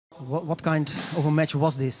What kind of a match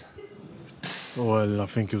was this? Well, I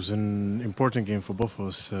think it was an important game for both of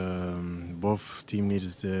us. Both teams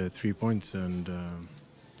needed the 3 points, and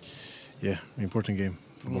yeah, important game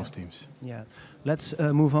for both teams. Yeah. Let's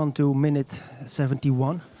move on to minute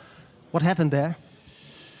 71. What happened there?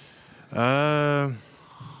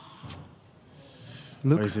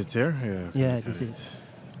 Look. Is it there? Yeah, this is it.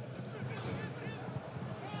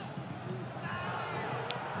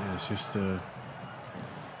 Yeah, it's just a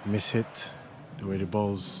miss-hit. The way the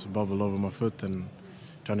ball's bubble over my foot and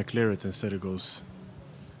trying to clear it, instead it goes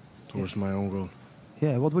towards my own goal.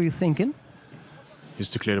 Yeah, what were you thinking?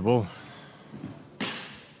 Just to clear the ball.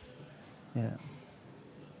 Yeah.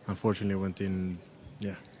 Unfortunately, it went in,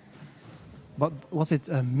 yeah. But was it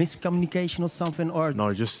a miscommunication or something? Or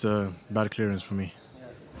No, just bad clearance for me.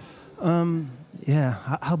 yeah,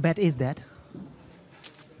 how bad is that?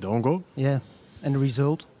 The own goal? Yeah, and the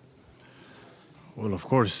result? Well, of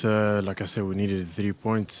course, like I said, we needed 3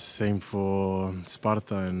 points. Same for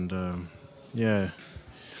Sparta, and yeah,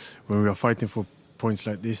 when we are fighting for points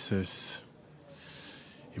like this, it's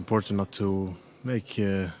important not to make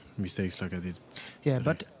mistakes like I did. Yeah,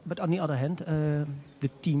 today. but on the other hand, the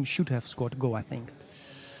team should have scored a goal, I think.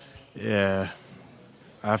 Yeah,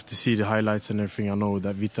 I have to see the highlights and everything. I know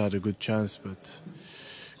that Vita had a good chance, but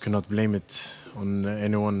cannot blame it on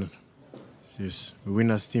anyone. Yes, we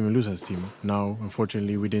win as team and lose as team. Now,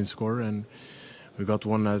 unfortunately, we didn't score, and we got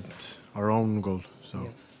one at our own goal. So,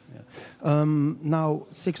 Yeah. Now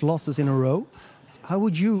 6 losses in a row. How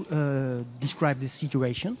would you describe this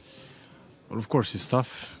situation? well, of course, it's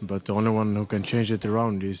tough, but the only one who can change it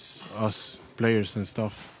around is us players and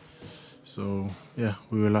stuff. So, yeah,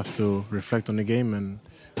 we will have to reflect on the game and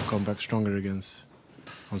come back stronger against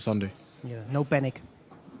on Sunday. Yeah, no panic.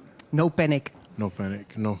 No panic. No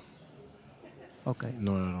panic. No. Okay,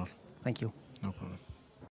 No at all. thank you. No problem.